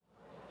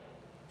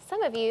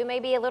Some of you may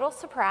be a little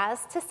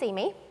surprised to see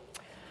me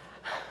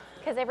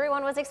because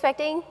everyone was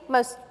expecting,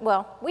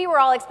 we were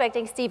all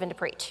expecting Stephen to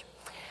preach.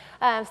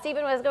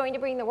 Stephen was going to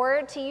bring the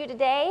word to you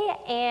today,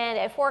 and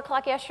at 4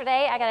 o'clock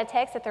yesterday, I got a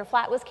text that their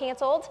flight was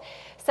canceled.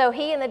 So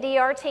he and the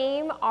DR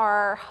team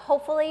are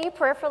hopefully,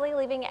 prayerfully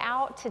leaving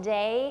out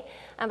today,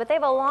 but they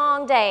have a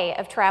long day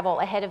of travel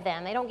ahead of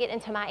them. They don't get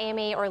into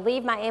Miami or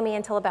leave Miami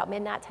until about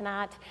midnight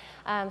tonight.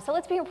 So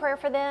let's be in prayer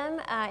for them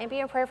and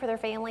be in prayer for their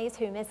families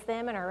who miss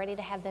them and are ready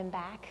to have them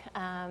back.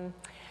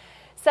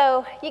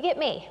 So you get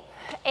me.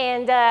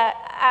 And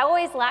I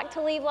always like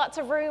to leave lots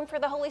of room for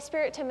the Holy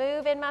Spirit to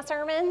move in my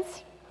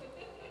sermons.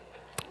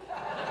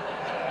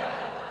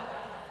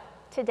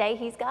 Today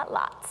he's got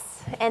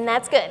lots, and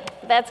that's good.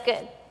 That's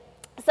good.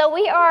 So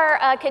we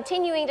are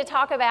continuing to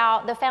talk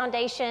about the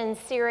Foundation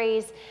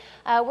series.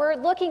 We're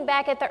looking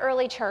back at the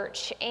early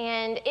church,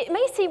 and it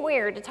may seem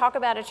weird to talk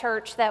about a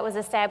church that was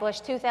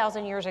established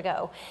 2,000 years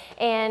ago.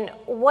 And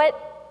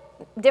what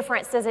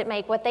difference does it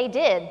make what they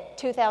did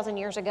 2,000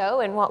 years ago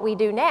and what we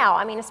do now?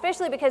 I mean,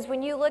 especially because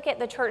when you look at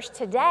the church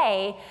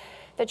today,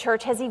 the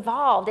church has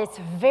evolved. It's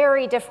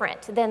very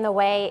different than the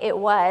way it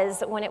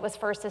was when it was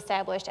first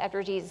established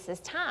after Jesus'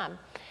 time.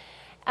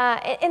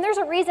 And there's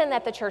a reason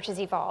that the church has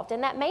evolved,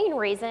 and that main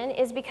reason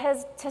is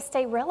because to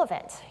stay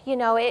relevant. You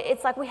know,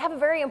 it's like we have a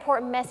very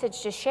important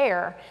message to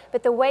share,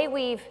 but the way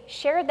we've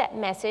shared that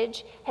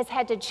message has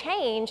had to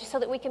change so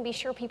that we can be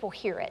sure people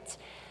hear it.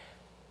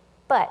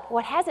 But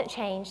what hasn't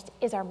changed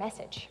is our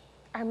message.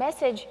 Our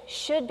message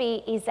should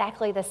be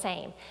exactly the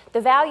same. The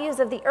values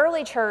of the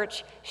early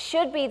church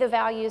should be the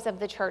values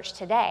of the church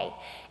today.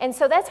 And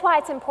so that's why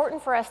it's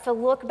important for us to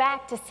look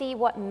back to see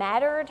what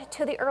mattered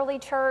to the early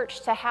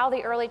church, to how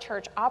the early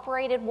church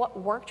operated, what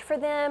worked for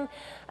them,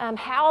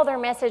 how their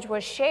message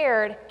was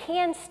shared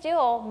can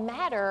still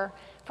matter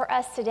for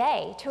us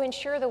today to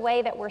ensure the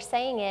way that we're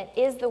saying it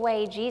is the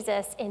way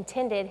Jesus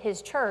intended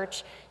his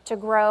church to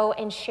grow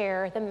and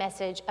share the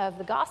message of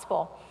the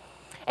gospel.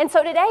 And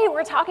so today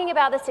we're talking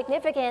about the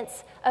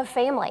significance of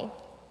family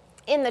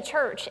in the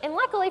church. And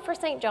luckily for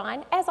St.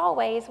 John, as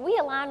always, we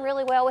align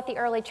really well with the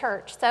early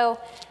church. So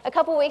a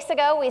couple weeks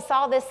ago, we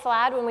saw this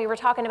slide when we were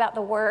talking about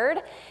the Word,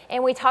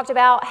 and we talked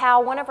about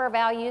how one of our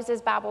values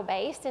is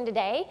Bible-based. And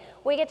today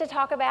we get to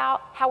talk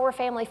about how we're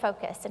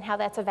family-focused and how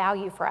that's a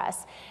value for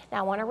us. Now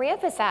I want to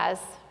reemphasize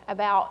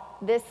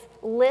about this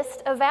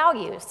list of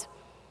values.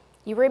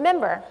 You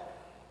remember,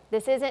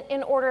 this isn't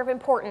in order of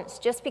importance.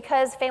 Just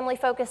because family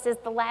focused is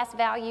the last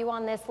value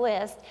on this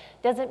list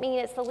doesn't mean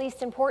it's the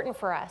least important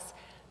for us.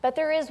 But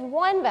there is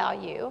one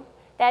value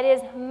that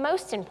is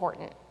most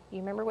important. You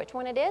remember which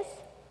one it is?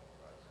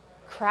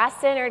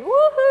 Christ-centered.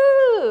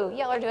 Woohoo!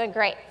 Y'all are doing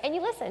great. And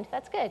you listened.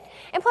 That's good.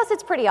 And plus,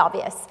 it's pretty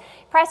obvious.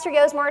 Pastor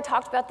Gosmar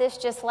talked about this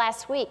just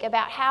last week,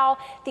 about how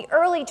the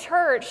early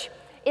church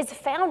is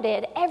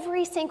founded,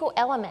 every single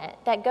element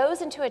that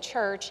goes into a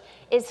church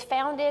is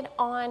founded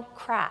on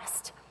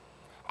Christ.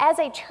 As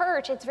a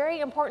church, it's very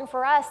important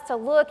for us to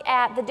look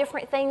at the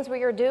different things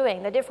we are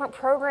doing, the different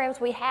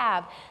programs we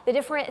have, the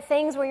different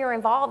things we are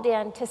involved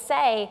in to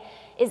say,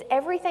 is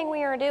everything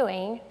we are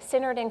doing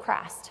centered in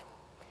Christ?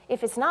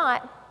 If it's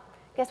not,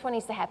 guess what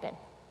needs to happen?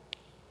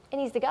 It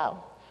needs to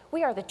go.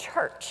 We are the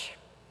church.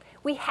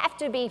 We have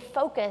to be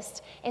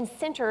focused and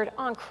centered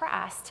on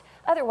Christ.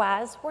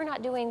 Otherwise, we're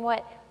not doing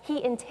what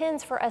he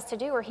intends for us to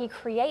do or he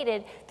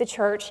created the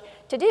church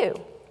to do.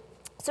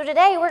 So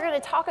today we're going to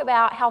talk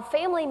about how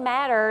family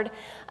mattered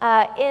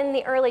in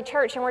the early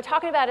church. And we're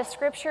talking about a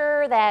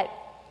scripture that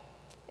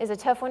is a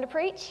tough one to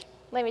preach,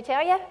 let me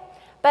tell you.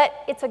 But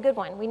it's a good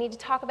one. We need to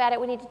talk about it.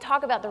 We need to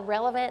talk about the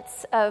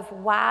relevance of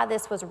why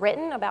this was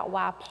written, about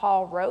why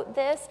Paul wrote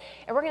this.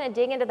 And we're going to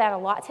dig into that a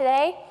lot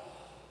today.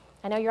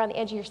 I know you're on the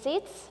edge of your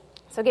seats,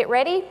 so get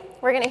ready.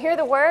 We're going to hear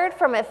the word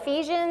from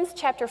Ephesians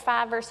chapter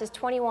 5, verses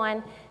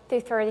 21 through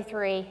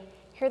 33.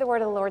 Hear the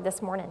word of the Lord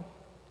this morning.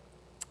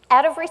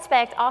 Out of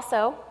respect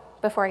also,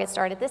 before I get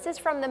started, this is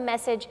from the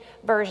Message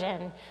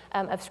version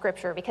of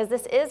Scripture, because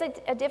this is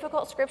a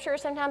difficult Scripture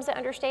sometimes to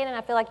understand, and I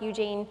feel like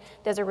Eugene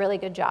does a really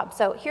good job.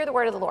 So hear the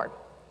word of the Lord.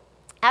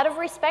 Out of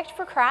respect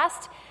for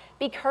Christ,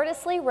 be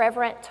courteously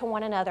reverent to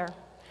one another.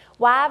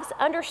 Wives,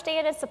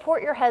 understand and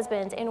support your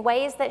husbands in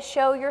ways that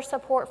show your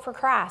support for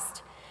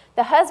Christ.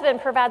 The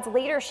husband provides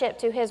leadership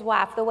to his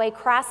wife the way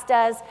Christ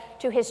does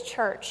to his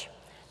church,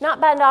 not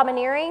by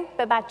domineering,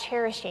 but by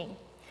cherishing.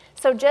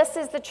 So just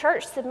as the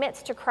church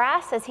submits to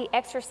Christ as he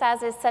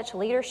exercises such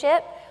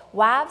leadership,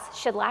 wives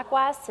should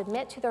likewise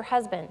submit to their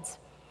husbands.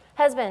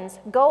 Husbands,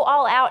 go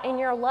all out in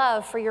your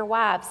love for your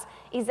wives,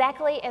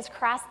 exactly as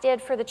Christ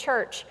did for the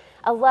church,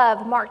 a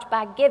love marked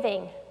by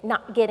giving,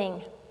 not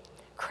getting.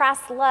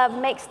 Christ's love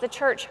makes the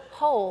church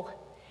whole.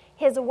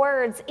 His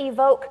words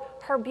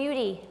evoke her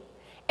beauty.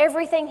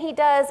 Everything he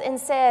does and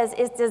says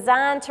is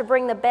designed to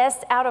bring the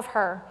best out of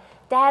her,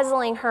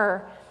 dazzling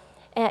her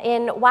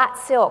in white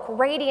silk,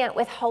 radiant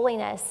with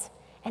holiness.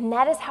 And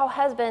that is how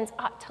husbands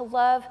ought to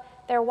love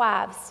their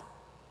wives.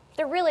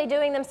 They're really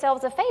doing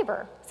themselves a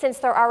favor since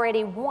they're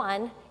already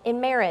one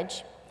in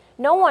marriage.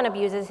 No one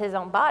abuses his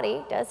own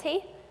body, does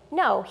he?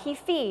 No, he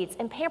feeds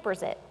and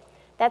pampers it.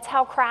 That's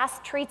how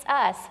Christ treats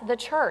us, the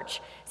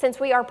church, since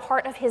we are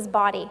part of his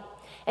body.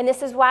 And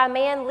this is why a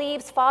man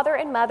leaves father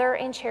and mother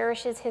and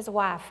cherishes his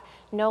wife.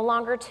 No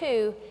longer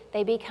two,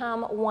 they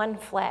become one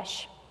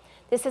flesh.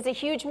 This is a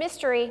huge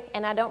mystery,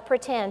 and I don't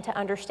pretend to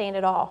understand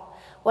it all.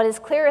 What is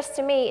clearest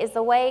to me is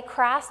the way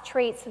Christ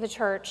treats the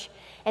church,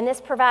 and this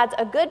provides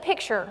a good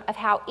picture of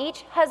how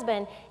each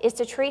husband is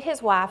to treat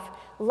his wife,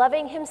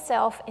 loving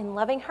himself and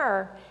loving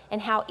her,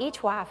 and how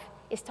each wife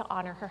is to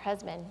honor her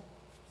husband.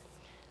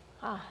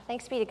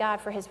 Thanks be to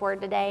God for his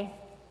word today.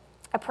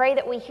 I pray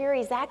that we hear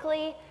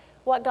exactly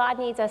what God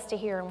needs us to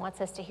hear and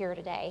wants us to hear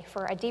today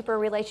for a deeper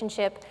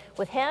relationship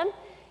with him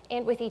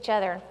and with each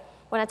other.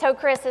 When I told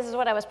Chris this is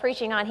what I was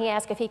preaching on, he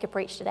asked if he could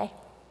preach today.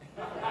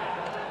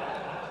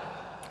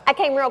 I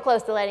came real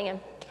close to letting him.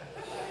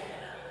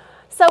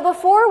 So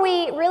before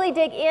we really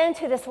dig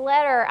into this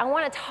letter, I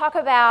want to talk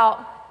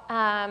about,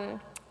 I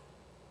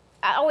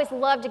always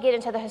love to get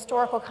into the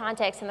historical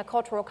context and the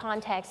cultural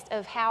context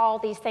of how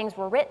these things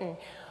were written.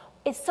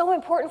 It's so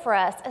important for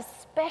us,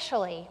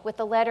 especially with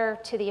the letter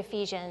to the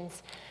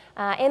Ephesians,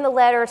 and the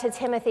letter to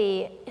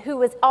Timothy, who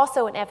was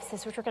also in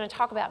Ephesus, which we're going to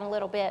talk about in a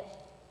little bit,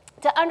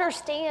 to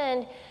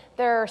understand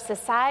their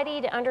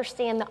society, to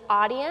understand the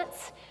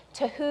audience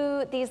to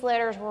who these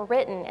letters were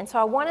written. And so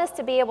I want us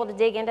to be able to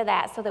dig into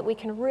that so that we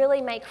can really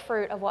make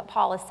fruit of what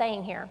Paul is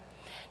saying here.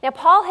 Now,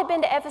 Paul had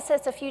been to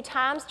Ephesus a few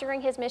times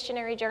during his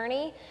missionary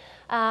journey,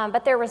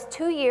 but there was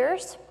 2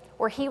 years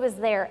where he was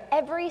there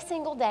every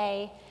single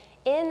day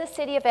in the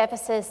city of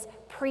Ephesus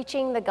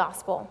preaching the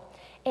gospel.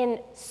 And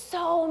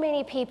so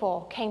many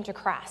people came to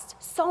Christ.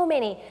 So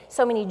many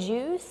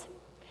Jews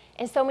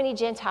and so many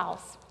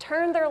Gentiles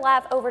turned their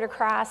life over to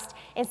Christ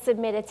and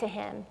submitted to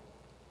him.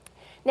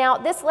 Now,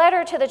 this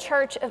letter to the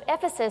church of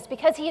Ephesus,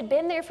 because he had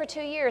been there for 2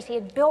 years, he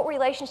had built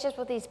relationships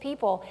with these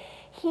people,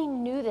 he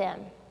knew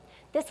them.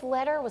 This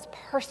letter was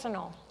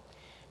personal.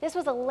 This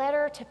was a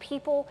letter to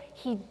people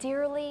he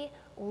dearly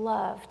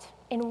loved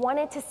and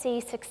wanted to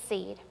see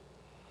succeed.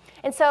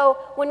 And so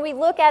when we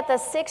look at the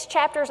 6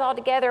 chapters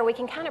altogether, we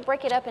can kind of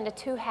break it up into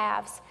 2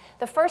 halves.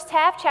 The first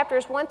half,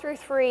 chapters 1 through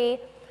 3,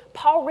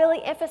 Paul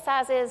really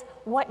emphasizes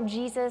what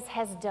Jesus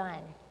has done.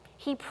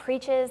 He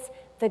preaches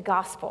the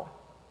gospel.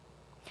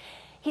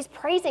 He's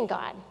praising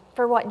God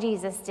for what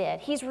Jesus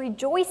did. He's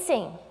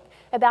rejoicing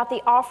about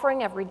the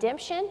offering of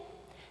redemption,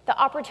 the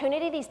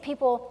opportunity these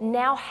people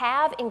now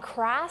have in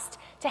Christ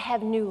to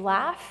have new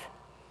life,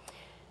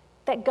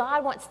 that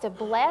God wants to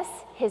bless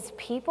his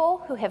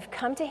people who have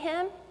come to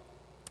him,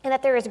 and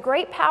that there is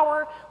great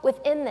power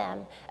within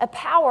them, a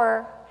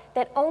power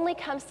that only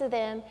comes to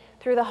them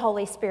through the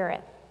Holy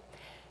Spirit.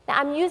 Now,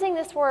 I'm using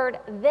this word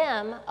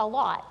them a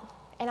lot,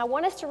 and I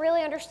want us to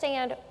really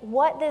understand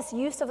what this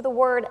use of the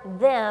word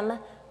them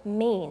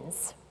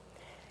means.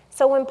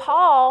 So when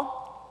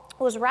Paul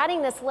was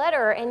writing this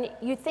letter, and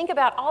you think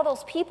about all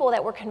those people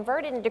that were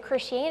converted into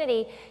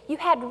Christianity, you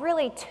had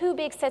really 2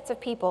 big sets of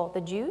people,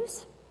 the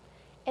Jews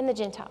and the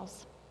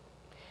Gentiles.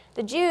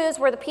 The Jews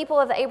were the people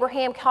of the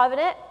Abraham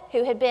covenant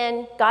who had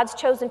been God's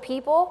chosen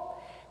people,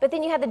 but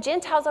then you had the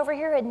Gentiles over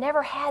here who had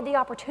never had the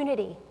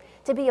opportunity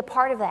to be a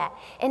part of that.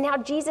 And now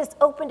Jesus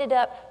opened it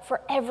up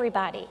for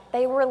everybody.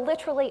 They were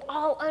literally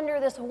all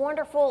under this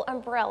wonderful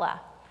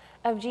umbrella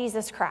of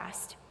Jesus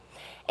Christ.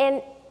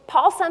 And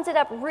Paul sums it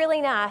up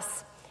really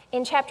nice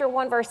in chapter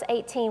 1, verse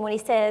 18, when he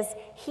says,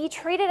 he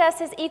treated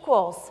us as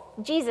equals.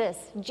 Jesus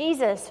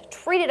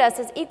treated us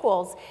as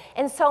equals,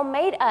 and so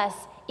made us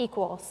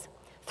equals.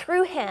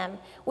 Through him,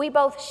 we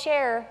both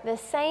share the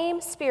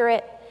same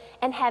Spirit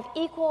and have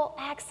equal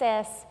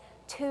access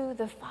to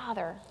the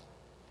Father.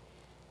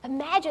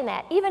 Imagine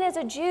that, even as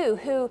a Jew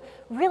who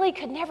really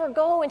could never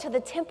go into the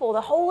temple,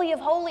 the Holy of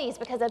Holies,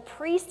 because a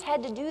priest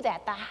had to do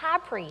that, the high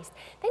priest.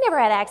 They never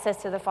had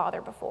access to the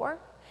Father before.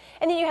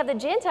 And then you have the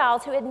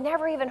Gentiles who had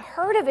never even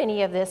heard of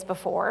any of this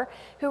before,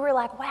 who were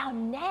like, wow,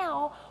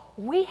 now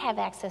we have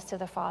access to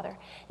the Father.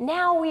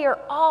 Now we are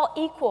all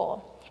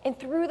equal. And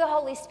through the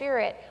Holy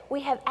Spirit,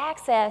 we have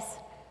access,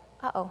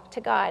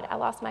 to God. I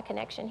lost my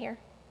connection here.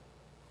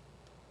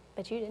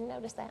 But you didn't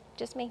notice that,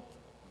 just me.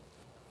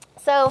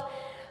 So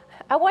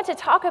I want to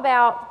talk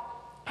about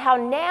how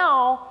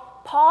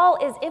now Paul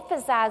is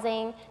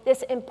emphasizing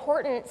this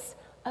importance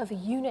of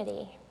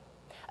unity,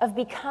 of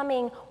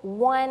becoming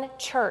one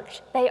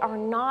church. They are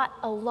not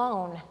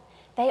alone.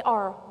 They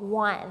are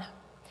one.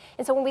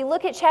 And so when we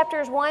look at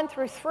chapters 1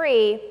 through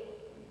 3,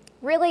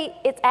 really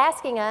it's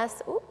asking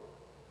us,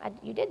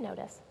 you did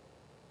notice,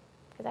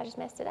 because I just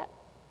messed it up.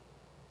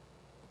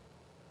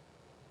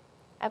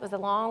 That was a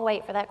long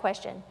wait for that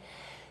question.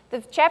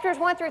 The chapters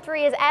 1 through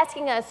 3 is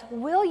asking us,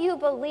 will you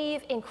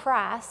believe in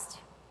Christ?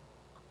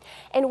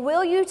 And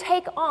will you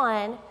take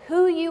on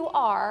who you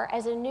are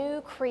as a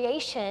new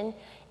creation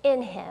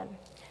in him?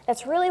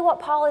 That's really what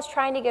Paul is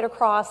trying to get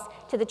across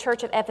to the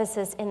church of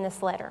Ephesus in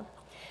this letter.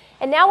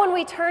 And now when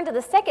we turn to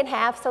the second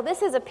half, so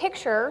this is a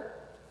picture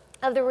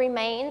of the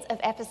remains of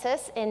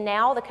Ephesus in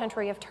now the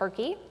country of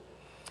Turkey.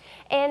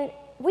 And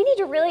we need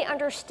to really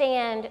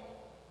understand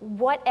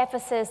what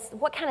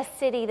kind of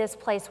city this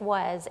place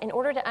was in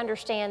order to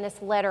understand this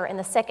letter in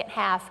the second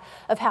half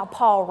of how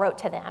Paul wrote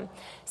to them.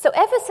 So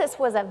Ephesus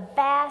was a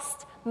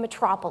vast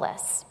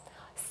metropolis,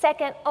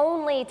 second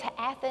only to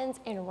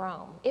Athens and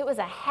Rome. It was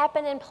a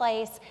happening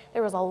place.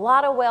 There was a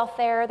lot of wealth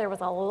there. There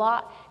was a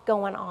lot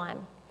going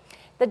on.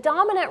 The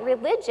dominant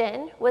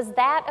religion was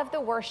that of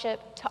the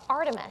worship to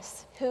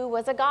Artemis, who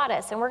was a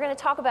goddess, and we're going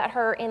to talk about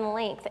her in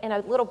length in a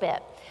little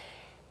bit.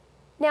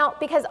 Now,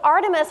 because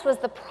Artemis was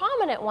the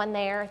prominent one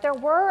there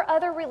were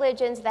other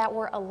religions that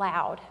were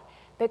allowed,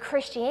 but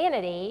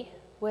Christianity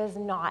was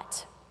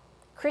not.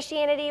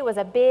 Christianity was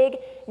a big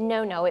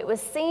no-no. It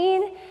was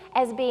seen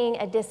as being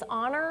a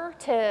dishonor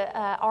to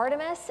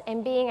Artemis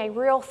and being a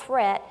real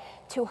threat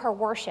to her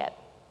worship.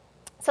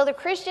 So the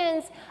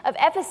Christians of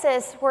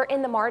Ephesus were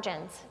in the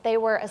margins. They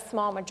were a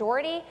small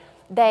majority.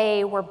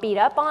 They were beat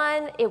up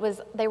on.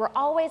 They were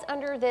always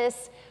under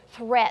this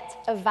threat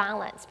of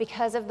violence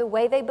because of the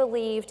way they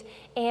believed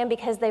and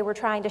because they were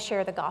trying to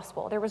share the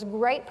gospel. There was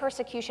great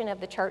persecution of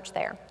the church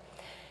there.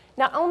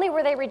 Not only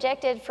were they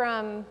rejected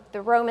from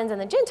the Romans and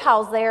the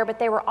Gentiles there, but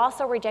they were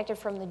also rejected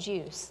from the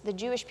Jews. The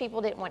Jewish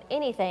people didn't want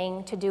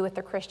anything to do with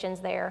the Christians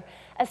there,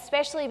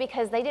 especially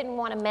because they didn't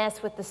want to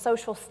mess with the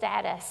social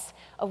status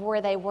of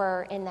where they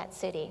were in that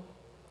city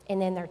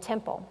and in their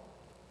temple.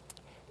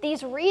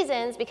 These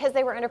reasons, because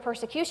they were under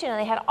persecution and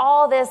they had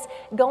all this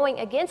going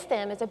against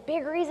them, is a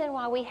big reason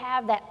why we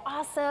have that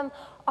awesome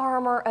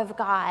armor of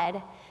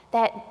God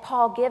that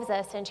Paul gives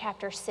us in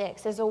chapter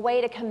 6 as a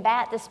way to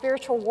combat the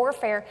spiritual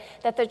warfare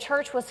that the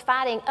church was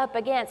fighting up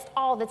against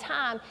all the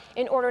time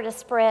in order to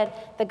spread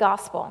the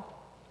gospel.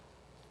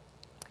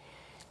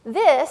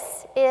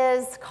 This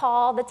is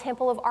called the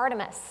Temple of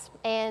Artemis,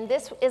 and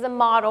this is a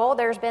model.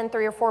 There's been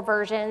 3 or 4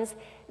 versions.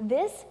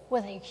 This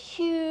was a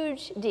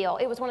huge deal.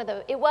 It was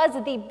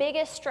the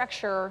biggest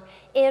structure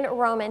in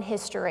Roman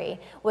history,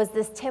 was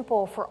this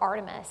temple for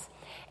Artemis.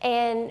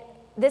 And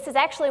this is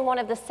actually one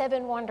of the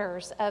 7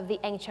 wonders of the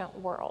ancient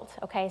world.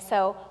 Okay,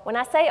 so when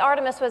I say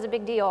Artemis was a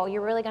big deal,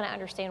 you're really going to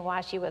understand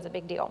why she was a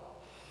big deal.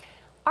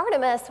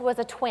 Artemis was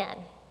a twin.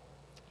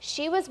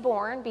 She was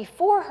born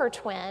before her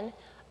twin,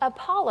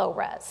 Apollo,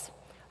 was.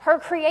 Her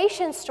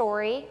creation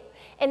story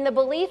and the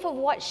belief of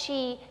what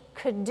she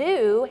could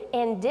do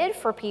and did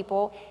for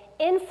people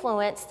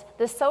influenced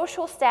the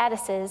social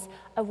statuses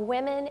of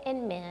women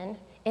and men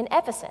in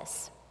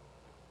Ephesus.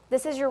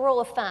 This is your rule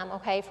of thumb,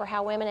 okay, for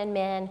how women and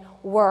men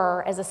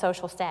were as a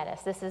social status.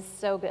 This is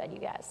so good, you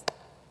guys.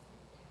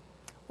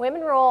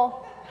 Women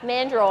rule,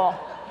 men rule.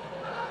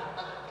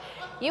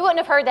 You wouldn't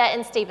have heard that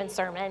in Stephen's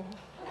sermon.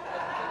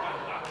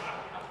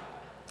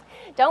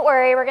 Don't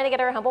worry, we're going to get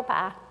our humble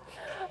pie.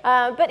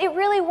 But it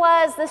really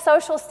was, the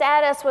social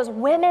status was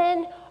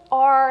women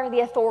are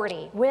the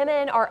authority.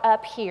 Women are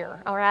up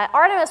here, all right?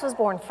 Artemis was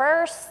born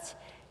first.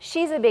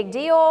 She's a big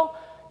deal.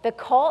 The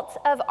cult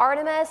of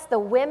Artemis, the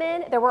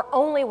women, there were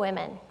only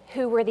women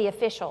who were the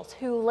officials,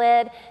 who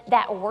led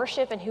that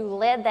worship and who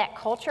led that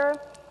culture.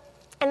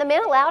 And the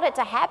men allowed it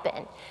to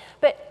happen.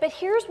 But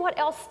here's what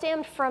else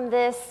stemmed from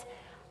this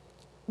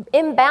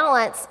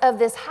imbalance of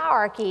this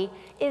hierarchy,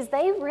 is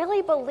they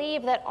really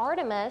believed that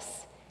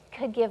Artemis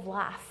could give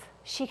life.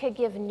 She could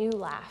give new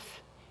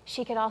life.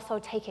 She could also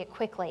take it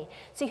quickly.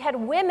 So you had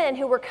women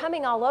who were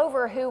coming all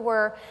over who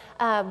were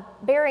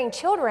bearing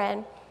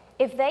children.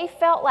 If they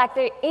felt like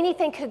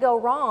anything could go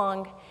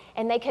wrong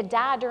and they could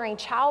die during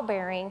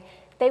childbearing,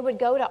 they would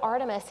go to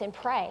Artemis and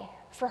pray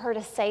for her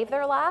to save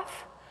their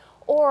life,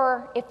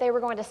 or if they were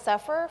going to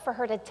suffer, for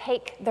her to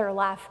take their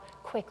life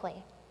quickly.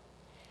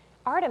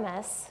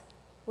 Artemis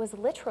was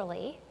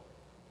literally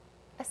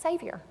a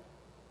savior.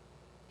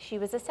 She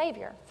was a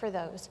savior for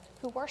those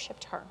who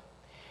worshiped her.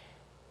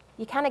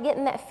 You kind of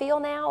getting that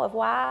feel now of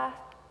why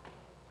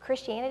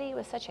Christianity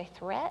was such a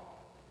threat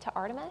to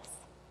Artemis?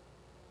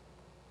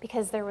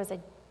 Because there was a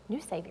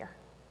new savior.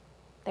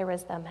 There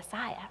was the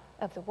Messiah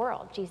of the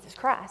world, Jesus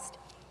Christ.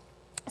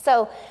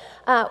 So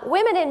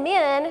women and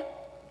men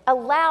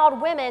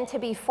allowed women to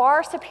be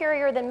far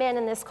superior than men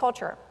in this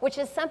culture, which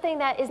is something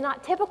that is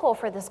not typical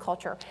for this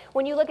culture.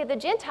 When you look at the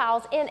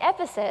Gentiles in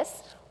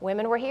Ephesus,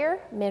 women were here,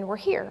 men were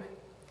here.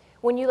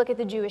 When you look at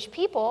the Jewish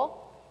people,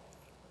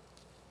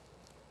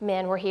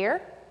 men were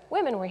here,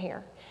 women were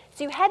here.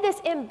 So you had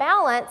this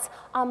imbalance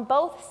on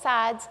both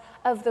sides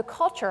of the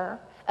culture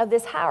of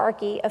this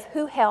hierarchy of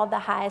who held the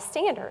highest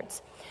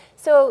standards.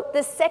 So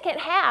the second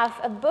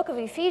half of the book of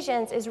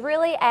Ephesians is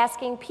really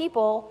asking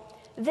people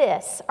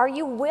this: are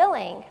you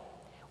willing?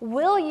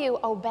 Will you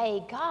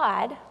obey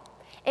God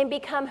and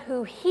become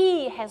who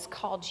He has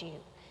called you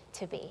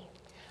to be?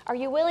 Are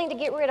you willing to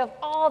get rid of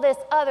all this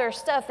other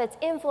stuff that's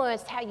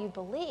influenced how you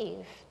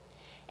believe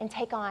and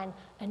take on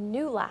a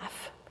new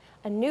life,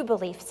 a new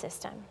belief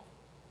system?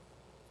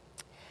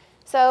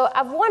 So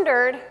I've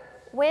wondered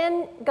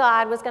when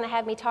God was going to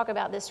have me talk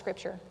about this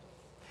scripture,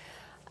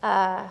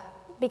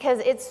 because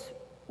it's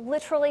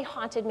literally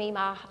haunted me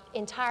my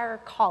entire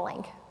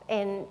calling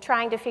in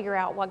trying to figure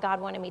out what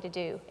God wanted me to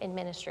do in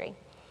ministry.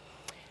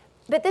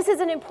 But this is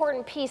an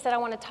important piece that I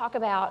want to talk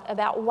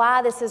about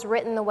why this is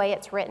written the way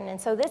it's written. And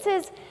so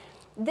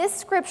this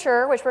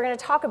scripture, which we're going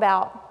to talk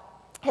about,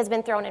 has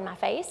been thrown in my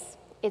face.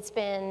 It's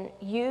been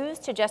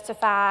used to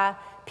justify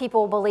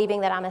people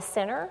believing that I'm a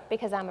sinner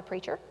because I'm a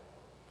preacher.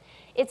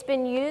 It's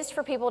been used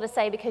for people to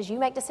say, because you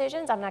make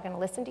decisions, I'm not going to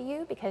listen to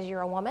you because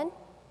you're a woman.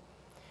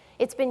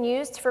 It's been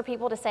used for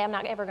people to say, I'm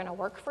not ever going to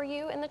work for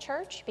you in the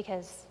church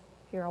because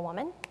you're a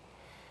woman.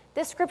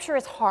 This scripture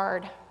is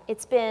hard.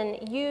 It's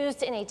been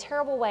used in a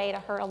terrible way to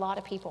hurt a lot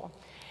of people,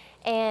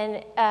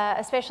 and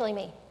especially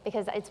me,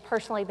 because it's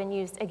personally been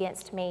used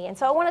against me. And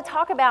so I want to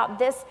talk about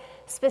this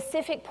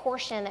specific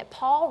portion that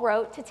Paul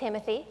wrote to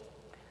Timothy,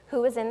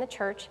 who was in the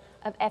church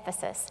of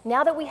Ephesus,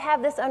 now that we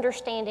have this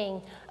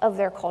understanding of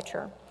their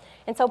culture.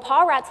 And so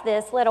Paul writes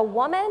this: "Let a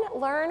woman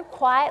learn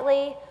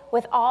quietly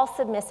with all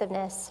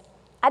submissiveness.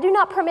 I do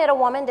not permit a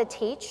woman to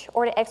teach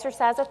or to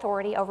exercise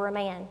authority over a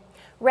man.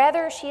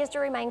 Rather, she is to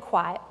remain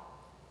quiet.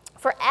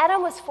 For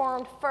Adam was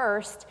formed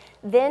first,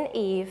 then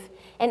Eve,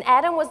 and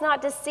Adam was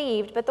not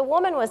deceived, but the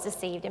woman was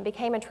deceived and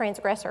became a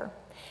transgressor.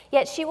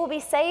 Yet she will be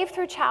saved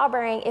through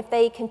childbearing if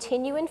they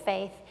continue in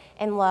faith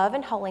and love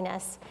and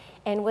holiness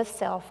and with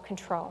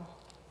self-control."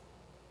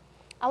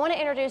 I want to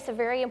introduce a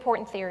very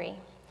important theory.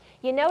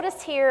 You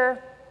notice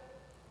here,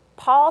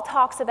 Paul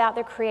talks about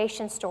the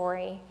creation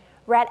story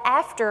right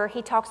after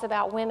he talks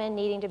about women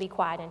needing to be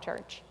quiet in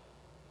church.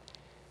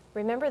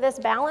 Remember this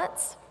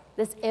balance,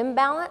 this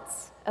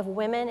imbalance of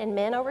women and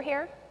men over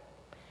here?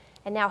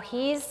 And now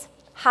he's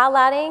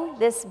highlighting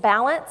this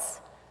balance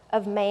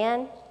of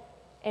man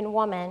and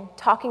woman,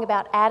 talking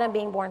about Adam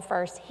being born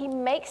first. He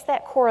makes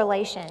that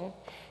correlation,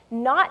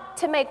 not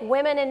to make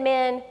women and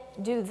men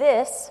do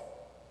this,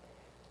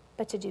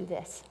 but to do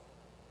this.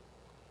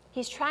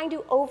 He's trying to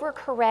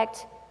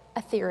overcorrect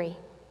a theory.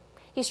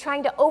 He's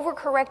trying to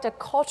overcorrect a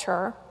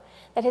culture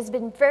that has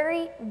been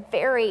very,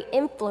 very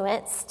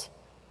influenced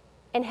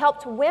and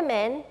helped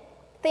women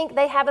think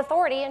they have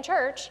authority in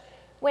church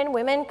when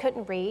women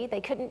couldn't read, they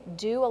couldn't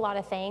do a lot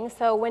of things.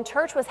 So when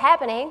church was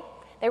happening,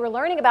 they were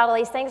learning about all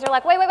these things. They're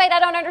like, wait, I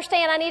don't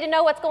understand. I need to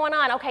know what's going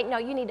on. Okay, no,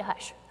 you need to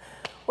hush.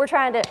 We're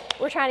trying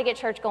to get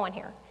church going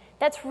here.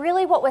 That's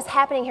really what was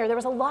happening here. There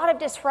was a lot of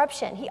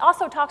disruption. He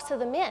also talks to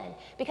the men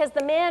because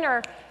the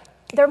men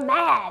they're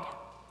mad.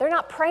 They're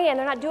not praying.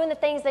 They're not doing the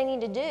things they need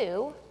to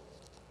do.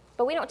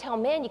 But we don't tell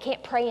men you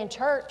can't pray in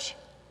church.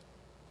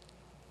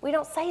 We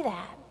don't say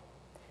that.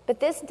 But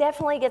this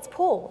definitely gets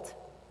pulled.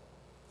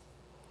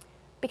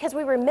 Because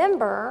we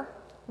remember,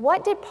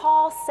 what did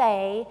Paul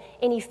say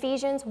in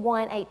Ephesians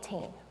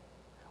 1:18?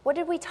 What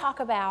did we talk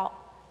about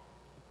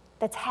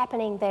that's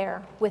happening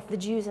there with the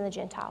Jews and the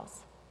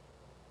Gentiles?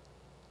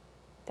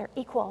 They're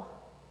equal.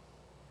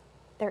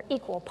 They're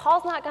equal.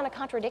 Paul's not going to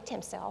contradict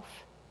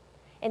himself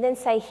and then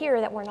say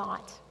here that we're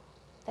not,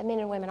 that men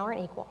and women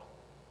aren't equal.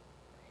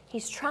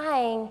 He's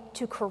trying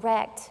to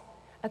correct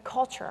a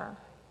culture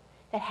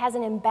that has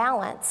an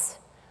imbalance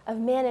of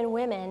men and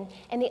women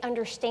and the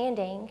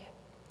understanding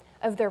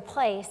of their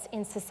place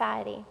in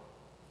society.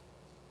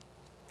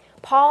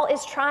 Paul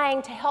is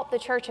trying to help the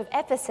church of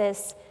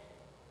Ephesus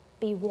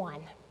be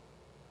one,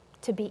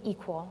 to be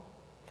equal.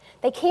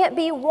 They can't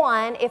be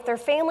one if their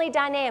family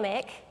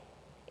dynamic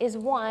is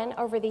one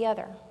over the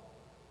other.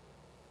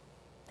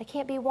 They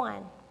can't be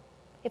one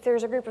if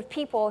there's a group of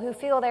people who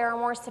feel they are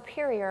more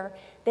superior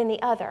than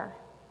the other.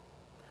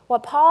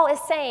 What Paul is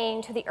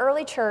saying to the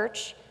early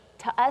church,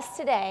 to us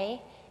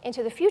today, and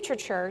to the future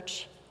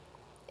church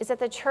is that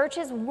the church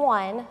is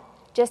one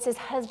just as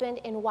husband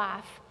and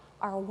wife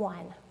are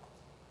one.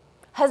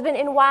 Husband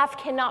and wife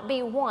cannot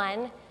be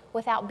one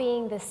without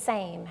being the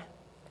same.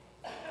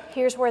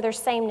 Here's where their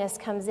sameness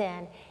comes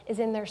in, is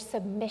in their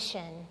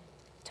submission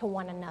to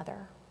one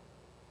another.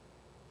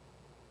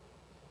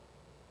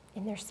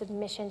 In their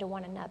submission to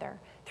one another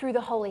through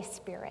the Holy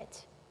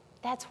Spirit.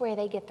 That's where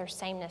they get their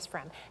sameness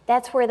from.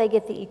 That's where they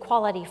get the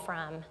equality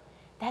from.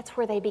 That's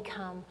where they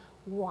become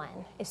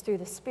one, is through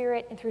the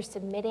Spirit and through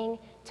submitting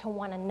to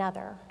one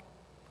another.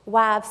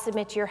 Wives,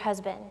 submit to your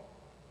husband.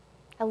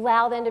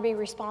 Allow them to be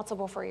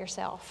responsible for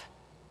yourself.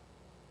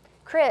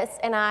 Chris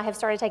and I have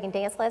started taking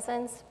dance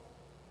lessons.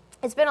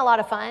 It's been a lot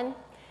of fun,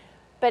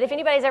 but if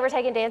anybody's ever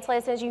taken dance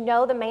lessons, you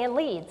know the man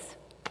leads.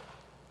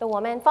 The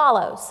woman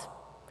follows.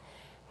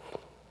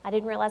 I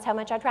didn't realize how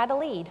much I tried to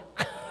lead.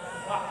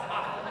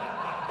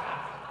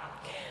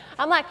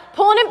 I'm like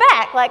pulling him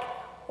back, like,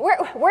 where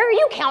are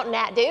you counting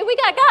at, dude? We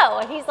gotta go.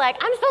 And he's like,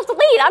 I'm supposed to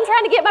lead. I'm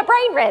trying to get my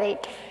brain ready.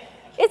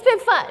 It's been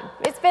fun.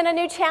 It's been a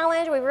new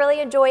challenge. We really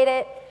enjoyed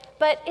it.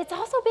 But it's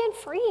also been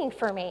freeing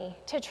for me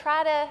to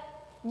try to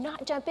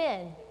not jump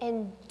in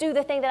and do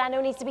the thing that I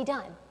know needs to be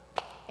done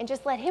and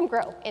just let him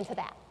grow into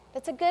that.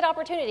 It's a good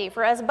opportunity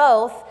for us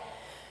both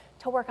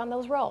to work on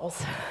those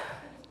roles,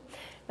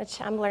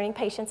 which I'm learning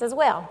patience as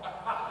well.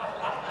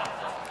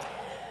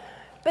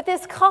 But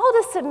this call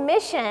to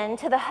submission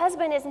to the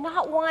husband is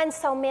not one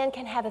so men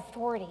can have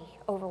authority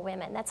over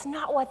women. That's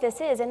not what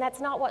this is, and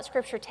that's not what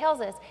Scripture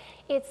tells us.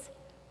 It's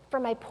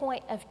from a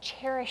point of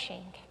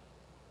cherishing,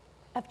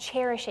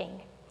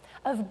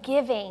 of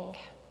giving,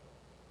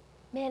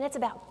 Men, it's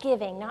about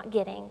giving, not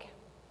getting.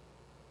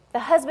 The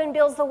husband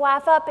builds the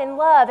wife up in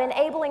love,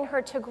 enabling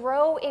her to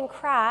grow in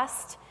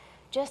Christ,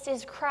 just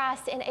as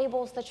Christ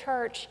enables the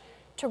church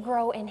to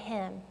grow in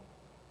him.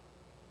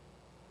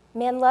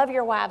 Men, love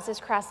your wives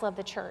as Christ loved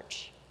the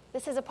church.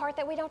 This is a part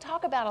that we don't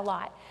talk about a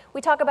lot.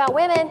 We talk about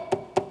women,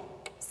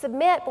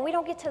 submit, but we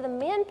don't get to the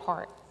men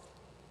part.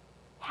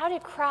 How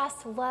did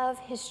Christ love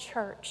his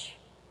church?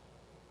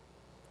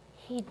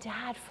 He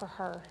died for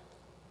her.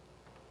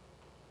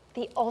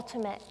 The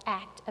ultimate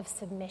act of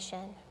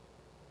submission.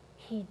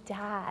 He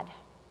died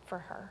for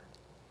her.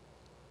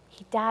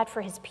 He died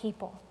for his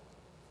people.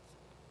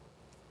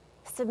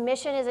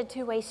 Submission is a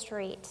two-way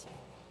street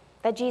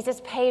that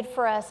Jesus paid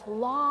for us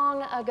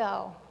long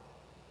ago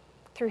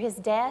through his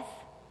death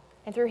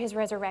and through his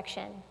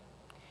resurrection.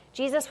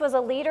 Jesus was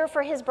a leader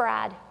for his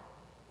bride,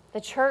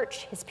 the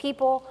church, his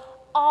people,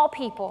 all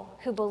people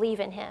who believe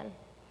in him.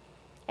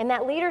 And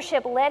that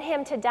leadership led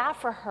him to die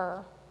for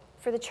her,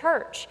 for the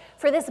church,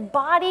 for this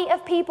body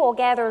of people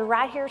gathered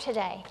right here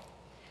today,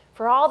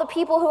 for all the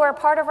people who are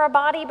part of our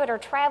body but are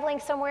traveling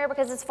somewhere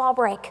because it's fall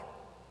break.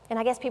 And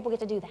I guess people get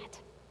to do that.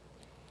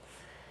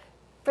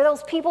 For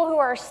those people who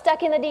are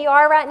stuck in the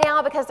DR right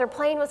now because their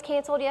plane was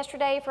canceled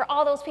yesterday, for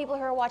all those people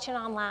who are watching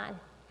online,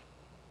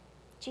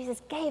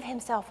 Jesus gave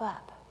himself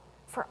up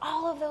for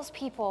all of those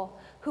people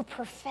who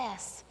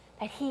profess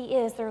that he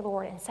is their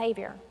Lord and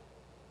Savior.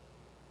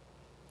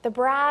 The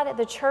bride,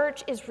 the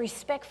church, is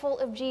respectful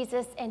of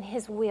Jesus and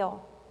his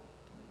will.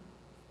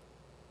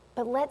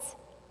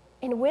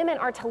 And women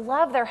are to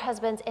love their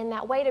husbands in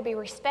that way, to be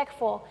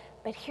respectful.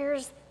 But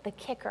here's the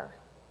kicker.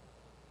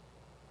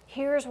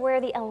 Here's where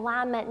the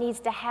alignment needs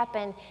to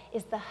happen,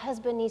 is the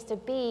husband needs to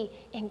be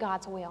in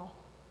God's will.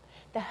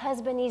 The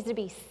husband needs to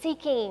be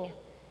seeking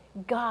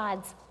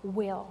God's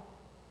will.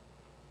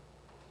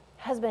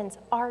 Husbands,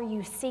 are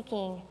you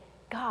seeking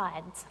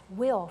God's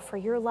will for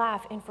your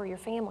life and for your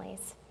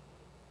families?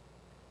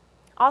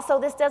 Also,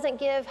 this doesn't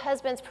give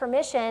husbands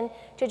permission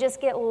to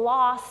just get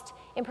lost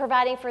in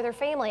providing for their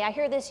family. I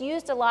hear this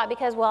used a lot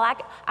because,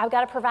 I've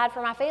got to provide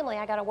for my family.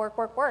 I got to work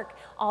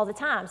all the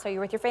time. So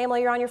you're with your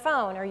family, you're on your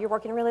phone, or you're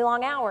working really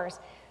long hours.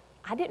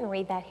 I didn't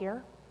read that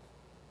here.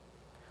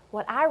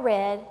 What I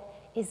read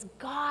is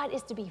God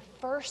is to be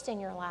first in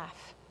your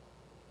life.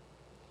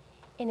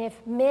 And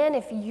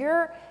if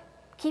you're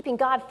keeping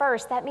God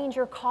first, that means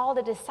your call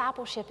to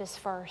discipleship is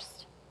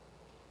first.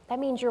 That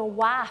means your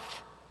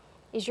wife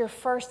is your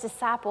first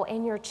disciple,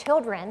 and your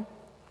children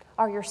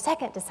are your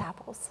second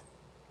disciples.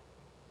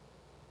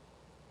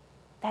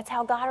 That's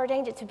how God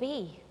ordained it to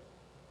be.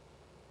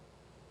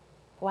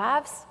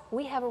 Wives,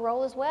 we have a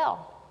role as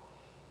well.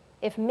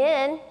 If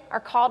men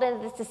are called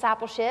into this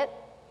discipleship,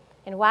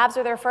 and wives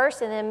are their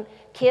first, and then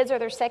kids are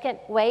their second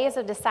ways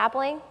of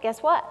discipling,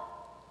 guess what?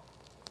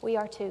 We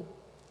are too.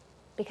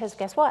 Because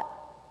guess what?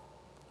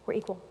 We're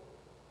equal.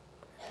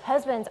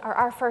 Husbands are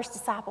our first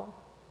disciple.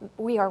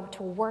 We are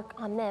to work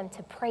on them,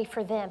 to pray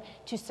for them,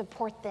 to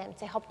support them,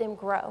 to help them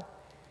grow.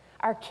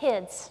 Our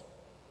kids,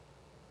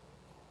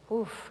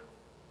 we're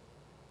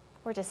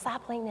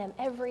discipling them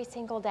every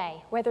single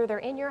day, whether they're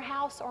in your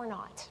house or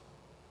not.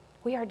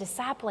 We are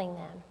discipling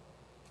them.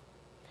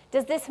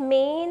 Does this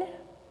mean,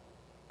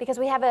 because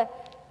we have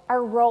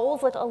our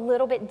roles look a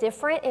little bit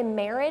different in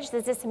marriage,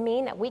 does this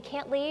mean that we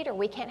can't lead or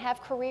we can't have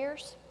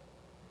careers?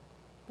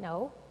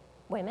 No,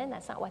 women,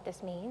 that's not what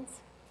this means.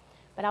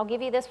 But I'll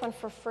give you this one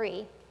for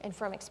free and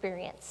from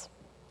experience.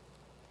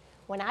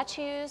 When I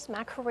choose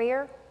my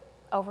career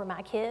over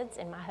my kids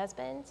and my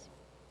husband,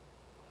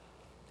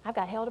 I've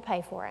got hell to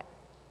pay for it.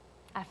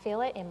 I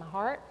feel it in my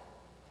heart.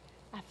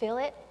 I feel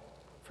it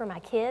for my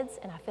kids,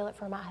 and I feel it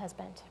for my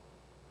husband.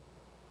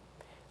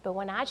 But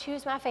when I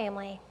choose my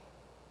family,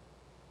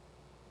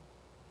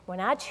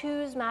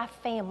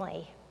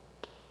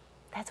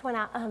 that's when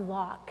I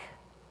unlock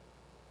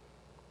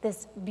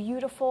this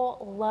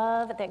beautiful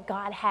love that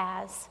God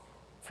has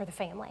for the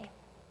family.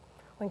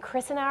 When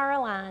Chris and I are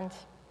aligned,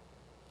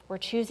 we're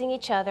choosing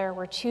each other,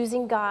 we're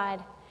choosing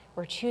God,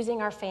 we're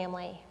choosing our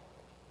family.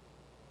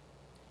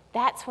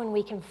 That's when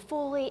we can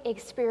fully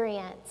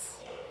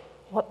experience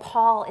what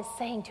Paul is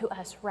saying to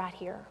us right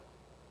here.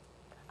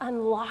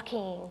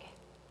 Unlocking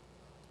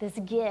this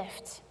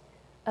gift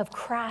of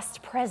Christ's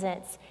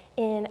presence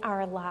in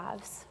our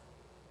lives.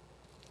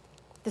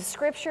 The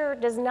scripture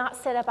does not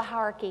set up a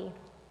hierarchy.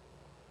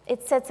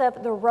 It sets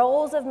up the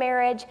roles of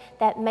marriage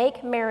that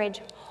make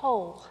marriage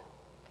whole.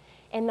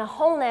 And the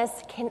wholeness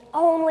can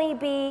only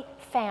be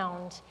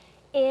found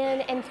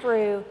in and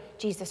through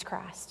Jesus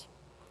Christ.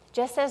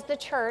 Just as the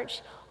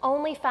church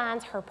only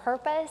finds her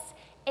purpose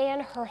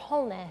and her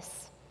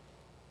wholeness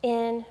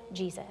in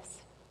Jesus.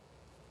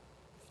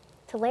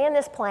 To land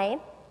this plane,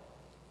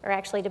 or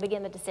actually to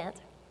begin the descent,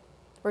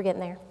 we're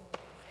getting there.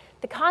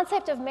 The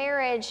concept of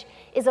marriage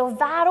is a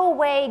vital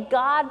way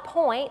God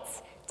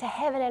points to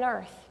heaven and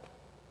earth.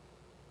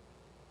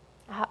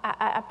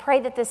 I pray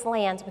that this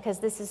lands because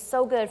this is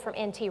so good from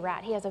N.T.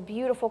 Wright. He has a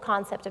beautiful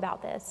concept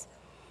about this.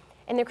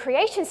 In the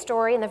creation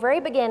story, in the very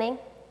beginning,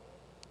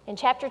 in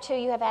chapter 2,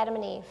 you have Adam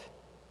and Eve.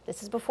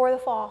 This is before the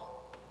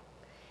fall.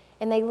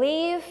 And they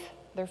leave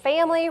their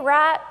family,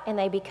 right? And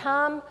they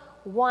become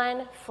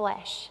one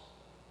flesh.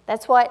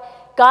 That's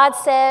what God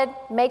said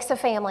makes a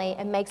family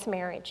and makes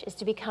marriage, is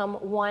to become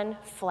one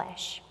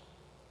flesh.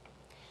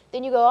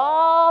 Then you go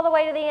all the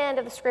way to the end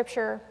of the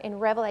scripture in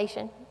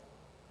Revelation.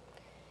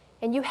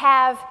 And you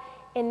have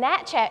in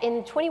that chapter,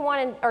 in 20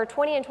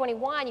 and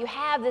 21, you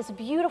have this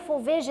beautiful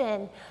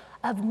vision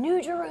of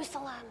New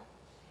Jerusalem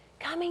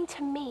coming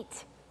to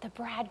meet the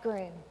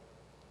bridegroom.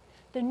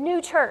 The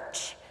new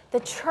church, the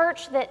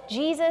church that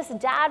Jesus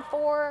died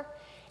for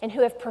and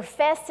who have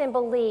professed and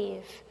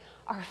believe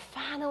are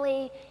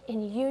finally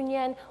in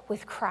union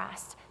with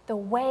Christ, the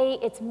way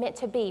it's meant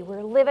to be.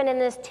 We're living in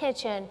this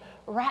tension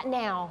right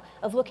now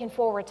of looking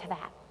forward to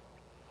that.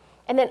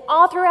 And then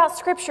all throughout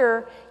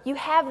Scripture, you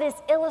have these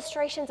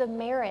illustrations of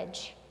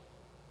marriage.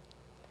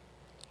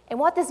 And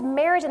what this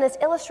marriage and this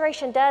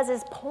illustration does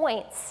is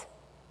points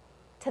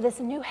to this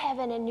new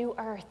heaven and new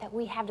earth that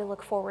we have to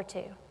look forward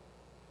to.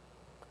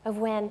 Of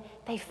when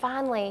they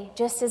finally,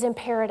 just as in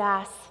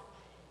paradise,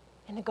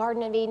 in the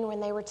Garden of Eden, when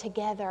they were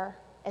together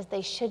as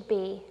they should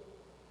be,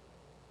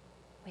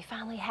 we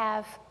finally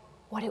have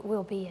what it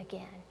will be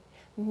again.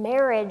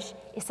 Marriage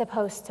is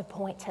supposed to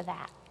point to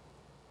that.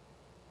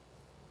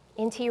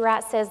 N.T.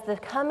 Wright says, the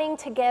coming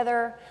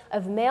together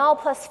of male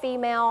plus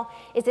female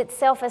is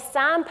itself a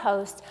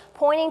signpost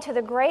pointing to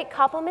the great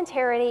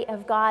complementarity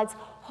of God's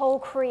whole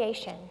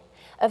creation,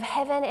 of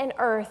heaven and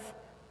earth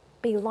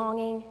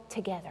belonging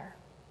together.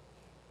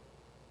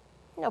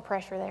 No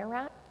pressure there,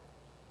 right?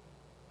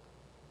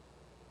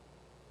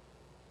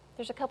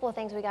 There's a couple of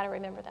things we got to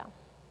remember, though,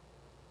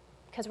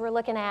 because we're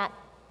looking at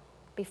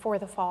before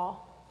the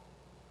fall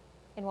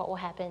and what will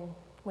happen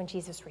when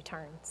Jesus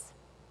returns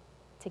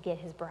to get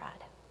his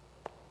bride.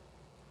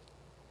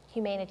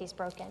 Humanity's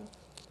broken.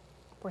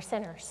 We're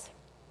sinners.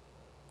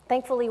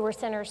 Thankfully, we're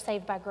sinners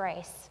saved by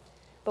grace,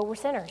 but we're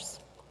sinners.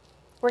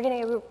 We're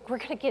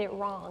gonna get it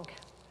wrong.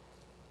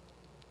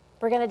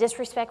 We're going to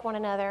disrespect one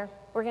another.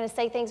 We're going to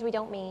say things we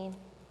don't mean.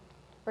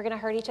 We're going to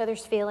hurt each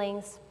other's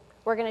feelings.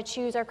 We're going to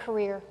choose our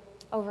career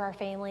over our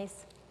families.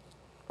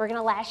 We're going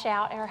to lash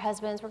out at our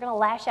husbands. We're going to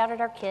lash out at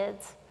our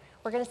kids.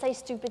 We're going to say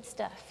stupid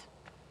stuff.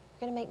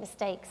 We're going to make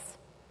mistakes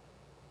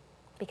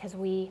because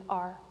we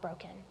are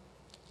broken.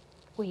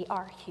 We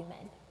are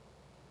human.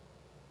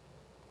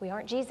 We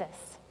aren't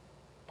Jesus.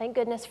 Thank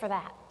goodness for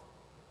that.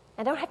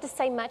 I don't have to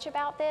say much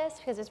about this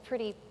because it's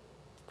pretty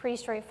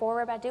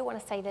straightforward, but I do want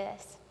to say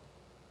this.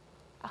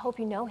 I hope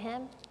you know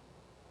him.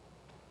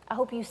 I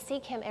hope you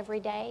seek him every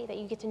day, that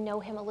you get to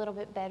know him a little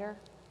bit better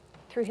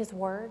through his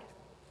word.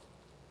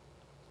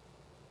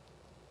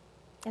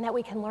 And that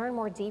we can learn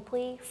more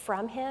deeply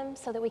from him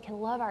so that we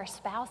can love our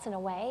spouse in a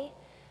way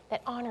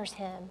that honors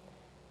him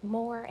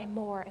more and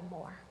more and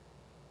more.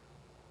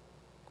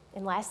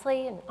 And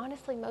lastly, and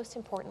honestly most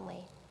importantly,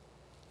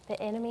 the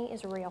enemy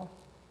is real.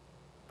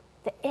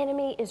 The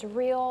enemy is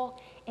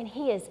real, and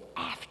he is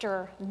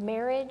after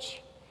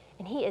marriage,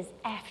 and he is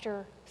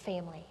after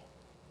family.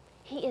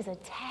 He is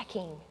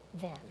attacking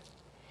them.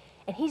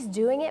 And he's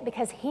doing it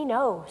because he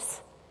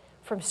knows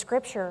from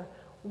Scripture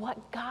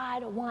what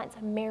God wants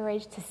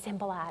marriage to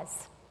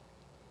symbolize.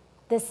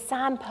 The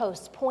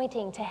signpost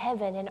pointing to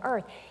heaven and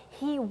earth.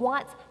 He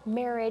wants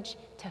marriage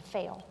to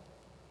fail.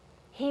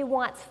 He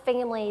wants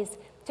families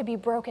to be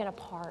broken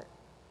apart.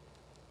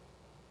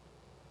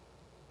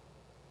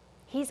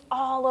 He's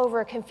all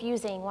over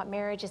confusing what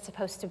marriage is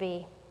supposed to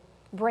be,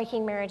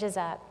 breaking marriages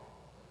up,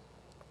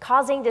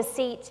 causing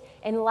deceit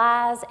and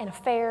lies and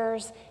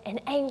affairs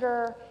and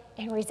anger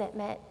and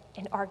resentment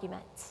and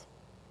arguments.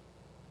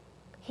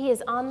 He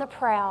is on the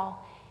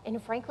prowl,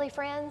 and frankly,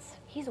 friends,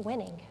 he's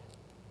winning.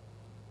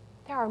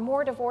 There are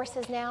more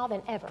divorces now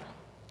than ever.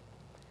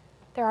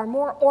 There are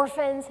more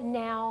orphans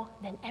now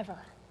than ever.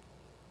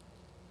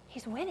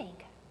 He's winning.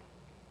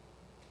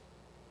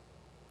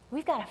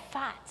 We've got to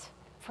fight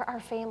for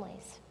our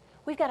families.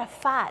 We've got to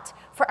fight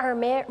for our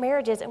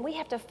marriages, and we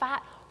have to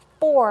fight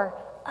for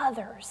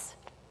others.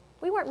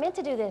 We weren't meant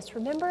to do this,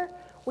 remember?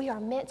 We are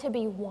meant to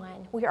be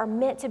one. We are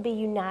meant to be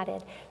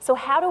united. So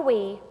how do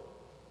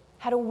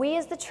we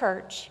as the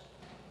church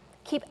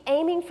keep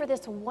aiming for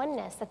this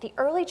oneness that the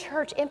early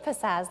church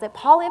emphasized, that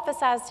Paul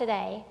emphasized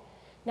today,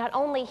 not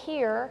only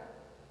here,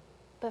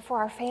 but for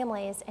our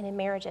families and in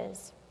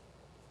marriages?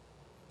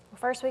 Well,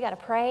 first, we got to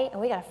pray,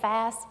 and we got to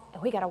fast,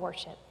 and we got to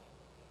worship.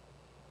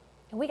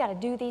 And we got to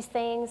do these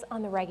things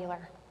on the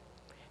regular.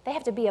 They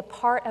have to be a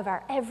part of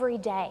our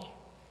everyday.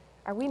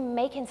 Are we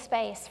making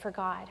space for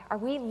God? Are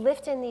we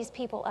lifting these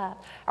people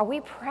up? Are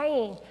we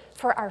praying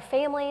for our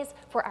families,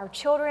 for our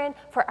children,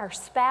 for our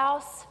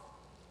spouse,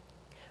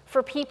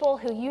 for people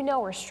who you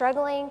know are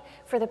struggling,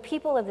 for the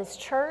people of this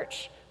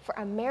church, for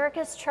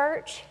America's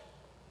church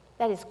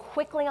that is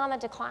quickly on the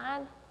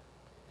decline,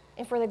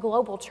 and for the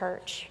global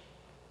church?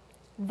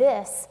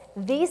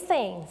 These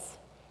things,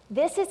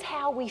 this is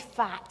how we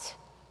fight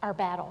our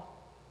battle.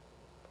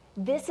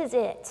 This is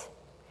it.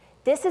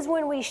 This is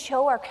when we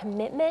show our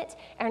commitment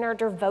and our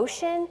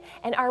devotion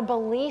and our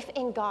belief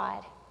in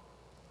God.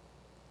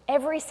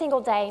 Every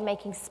single day,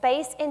 making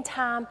space and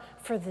time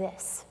for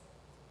this.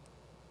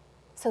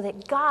 so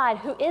that God,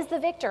 who is the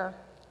victor,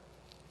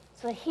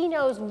 so that he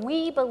knows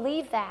we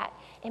believe that,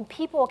 and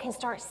people can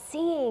start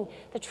seeing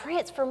the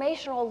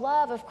transformational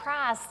love of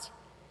Christ,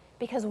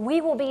 because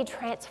we will be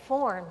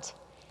transformed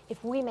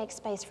if we make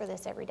space for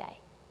this every day.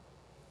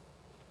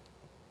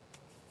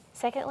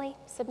 Secondly,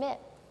 submit.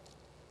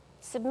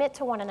 Submit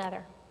to one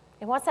another.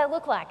 And what's that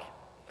look like?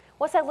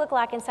 What's that look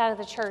like inside of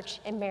the church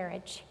and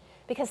marriage?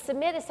 Because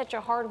submit is such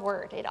a hard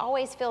word. It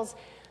always feels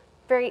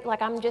very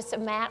like I'm just a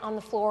mat on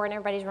the floor and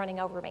everybody's running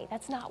over me.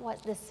 That's not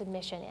what this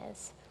submission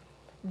is.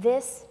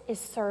 This is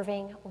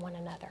serving one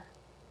another.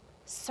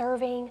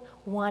 Serving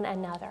one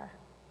another.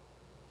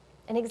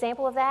 An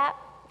example of that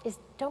is,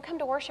 don't come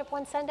to worship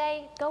one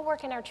Sunday, go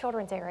work in our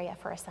children's area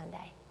for a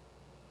Sunday.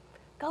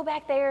 Go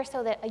back there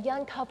so that a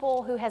young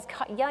couple who has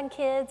young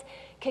kids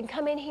can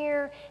come in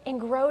here and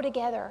grow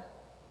together,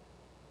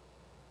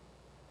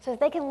 so that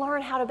they can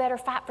learn how to better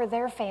fight for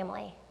their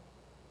family.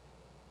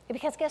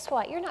 Because guess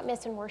what? You're not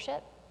missing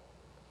worship.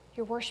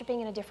 You're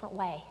worshiping in a different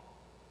way.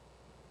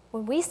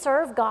 When we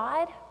serve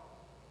God,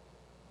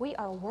 we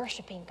are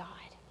worshiping God,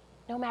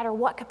 no matter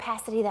what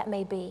capacity that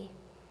may be.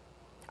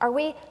 Are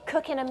we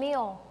cooking a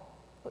meal?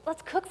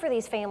 Let's cook for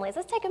these families.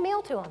 Let's take a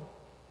meal to them.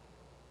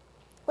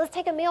 Let's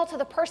take a meal to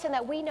the person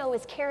that we know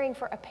is caring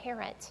for a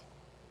parent,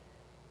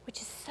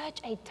 which is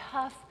such a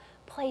tough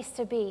place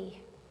to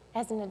be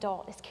as an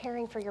adult, is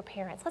caring for your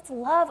parents. Let's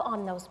love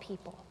on those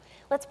people.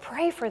 Let's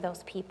pray for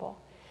those people.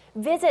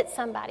 Visit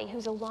somebody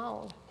who's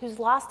alone, who's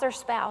lost their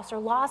spouse or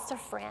lost a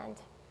friend.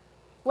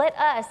 Let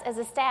us as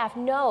a staff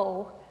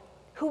know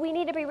who we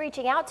need to be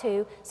reaching out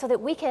to so that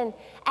we can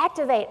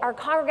activate our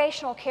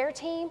congregational care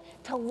team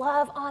to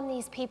love on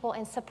these people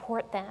and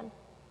support them.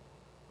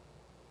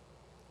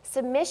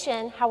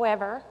 Submission,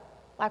 however,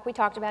 like we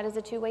talked about, is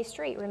a two-way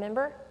street,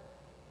 remember?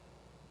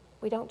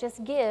 We don't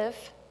just give,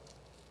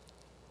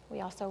 we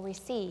also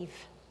receive.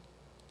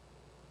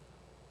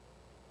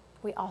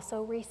 We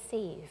also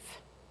receive.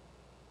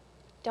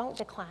 Don't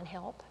decline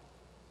help.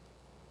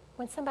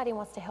 When somebody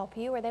wants to help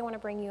you, or they want to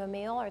bring you a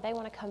meal, or they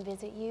want to come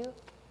visit you,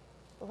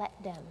 let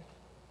them.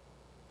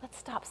 Let's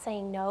stop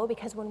saying no,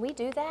 because when we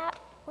do that,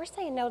 we're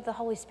saying no to the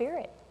Holy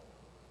Spirit.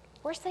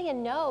 We're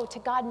saying no to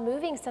God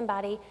moving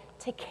somebody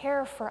to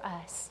care for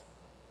us,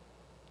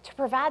 to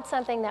provide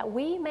something that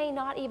we may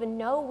not even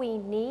know we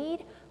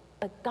need,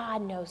 but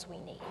God knows we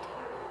need.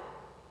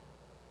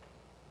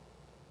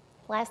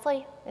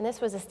 Lastly, and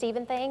this was a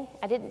Stephen thing,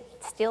 I didn't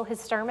steal his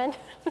sermon,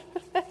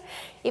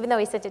 even though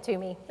he sent it to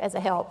me as a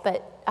help,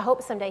 but I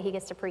hope someday he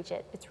gets to preach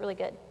it. It's really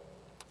good.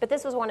 But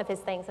this was one of his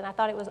things, and I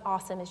thought it was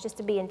awesome, is just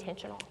to be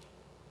intentional.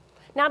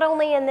 Not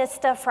only in this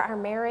stuff for our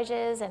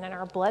marriages and in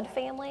our blood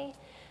family,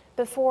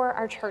 but for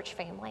our church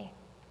family.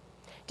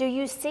 Do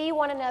you see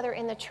one another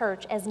in the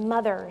church as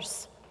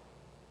mothers,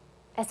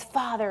 as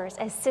fathers,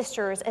 as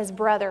sisters, as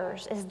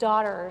brothers, as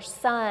daughters,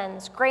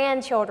 sons,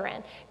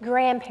 grandchildren,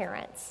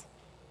 grandparents?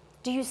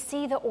 Do you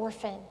see the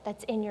orphan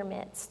that's in your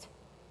midst?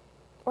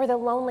 Or the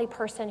lonely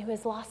person who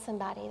has lost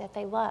somebody that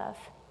they love?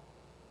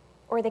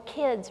 Or the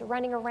kids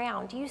running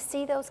around? Do you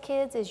see those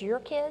kids as your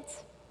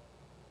kids?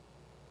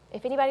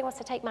 If anybody wants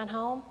to take mine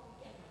home,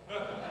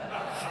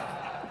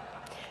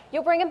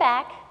 you'll bring them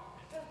back.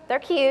 They're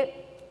cute,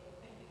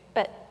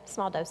 but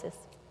small doses.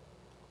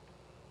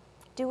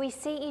 Do we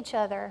see each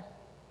other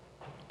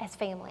as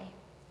family,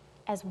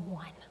 as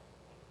one?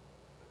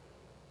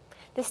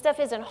 This stuff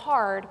isn't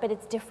hard, but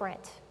it's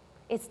different.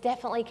 It's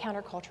definitely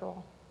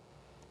countercultural.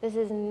 This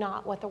is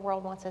not what the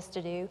world wants us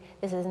to do.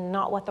 This is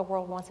not what the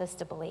world wants us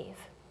to believe.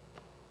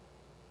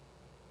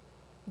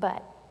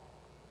 But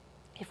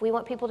if we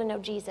want people to know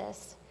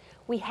Jesus,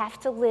 we have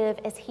to live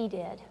as he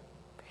did.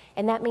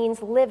 And that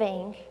means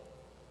living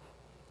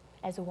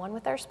as one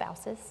with our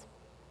spouses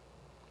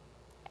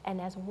and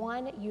as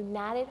one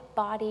united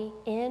body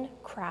in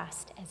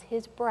Christ, as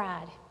his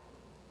bride,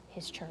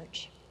 his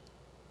church.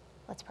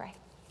 Let's pray.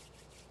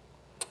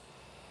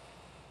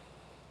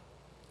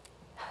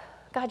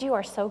 God, you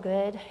are so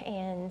good,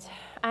 and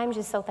I'm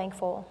just so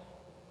thankful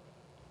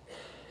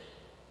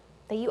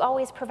that you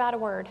always provide a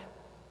word,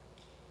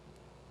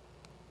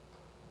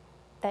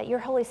 that your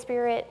Holy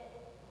Spirit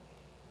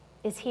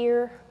is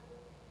here.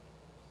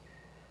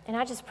 And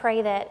I just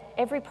pray that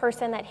every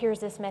person that hears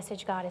this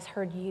message, God, has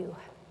heard you,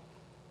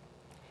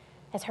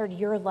 has heard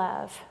your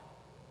love,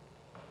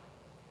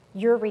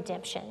 your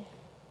redemption,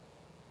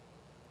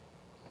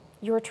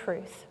 your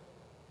truth.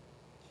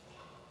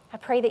 I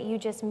pray that you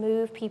just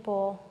move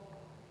people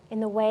in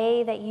the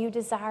way that you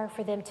desire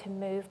for them to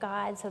move,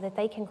 God, so that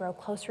they can grow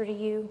closer to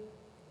you,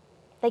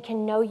 they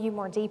can know you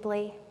more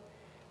deeply,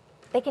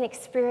 they can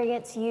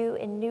experience you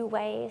in new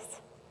ways.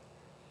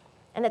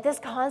 And that this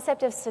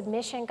concept of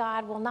submission,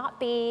 God, will not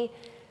be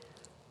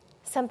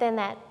something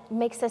that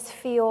makes us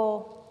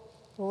feel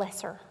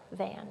lesser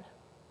than,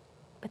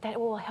 but that it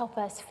will help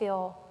us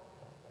feel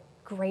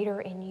greater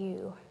in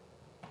you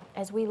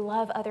as we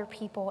love other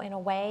people in a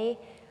way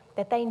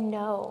that they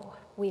know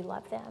we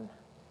love them.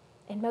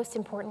 And most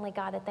importantly,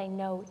 God, that they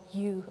know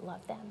you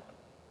love them.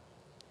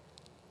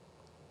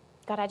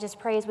 God, I just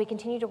pray as we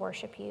continue to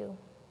worship you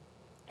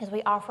as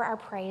we offer our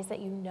praise, that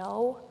you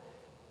know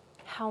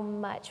how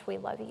much we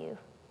love you.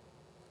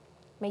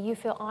 May you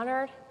feel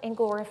honored and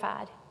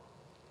glorified.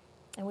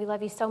 And we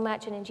love you so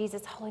much, and in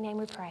Jesus' holy name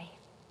we pray.